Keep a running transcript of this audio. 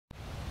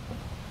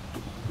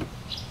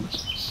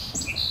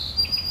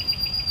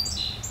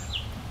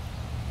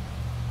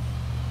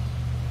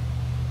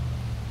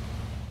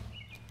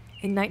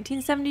In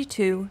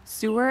 1972,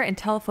 sewer and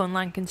telephone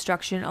line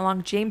construction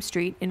along James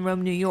Street in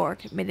Rome, New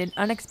York made an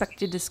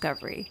unexpected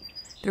discovery: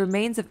 the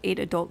remains of 8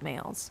 adult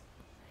males.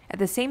 At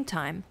the same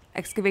time,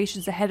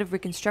 excavations ahead of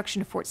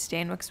reconstruction of Fort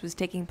Stanwix was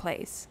taking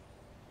place.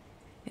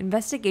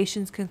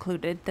 Investigations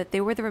concluded that they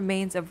were the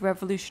remains of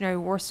Revolutionary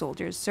War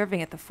soldiers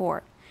serving at the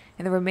fort,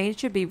 and the remains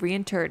should be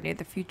reinterred near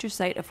the future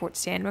site of Fort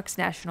Stanwix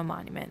National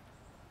Monument.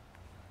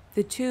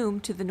 The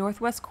tomb to the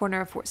northwest corner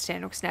of Fort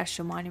Stanwix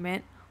National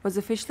Monument was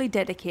officially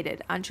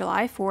dedicated on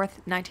July 4,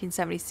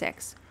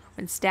 1976,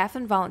 when staff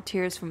and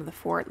volunteers from the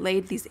fort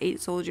laid these 8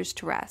 soldiers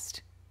to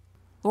rest.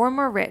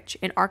 Lorimer Rich,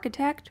 an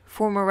architect,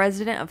 former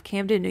resident of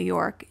Camden, New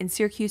York, and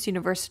Syracuse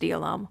University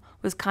alum,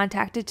 was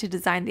contacted to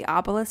design the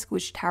obelisk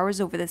which towers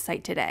over the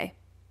site today.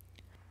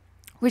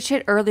 Rich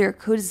had earlier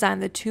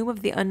co-designed the Tomb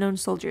of the Unknown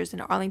Soldiers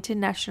in Arlington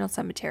National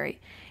Cemetery,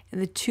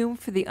 and the Tomb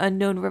for the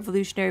Unknown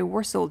Revolutionary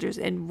War Soldiers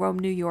in Rome,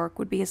 New York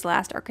would be his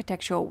last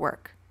architectural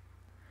work.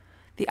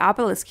 The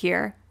obelisk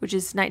here, which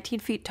is 19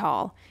 feet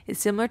tall, is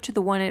similar to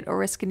the one at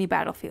Oriskany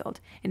Battlefield,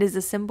 and is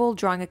a symbol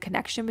drawing a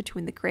connection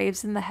between the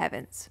graves and the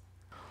heavens.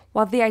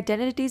 While the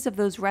identities of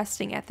those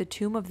resting at the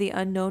Tomb of the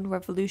Unknown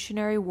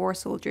Revolutionary War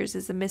Soldiers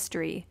is a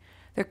mystery,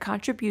 their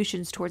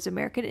contributions towards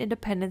American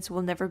independence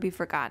will never be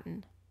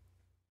forgotten.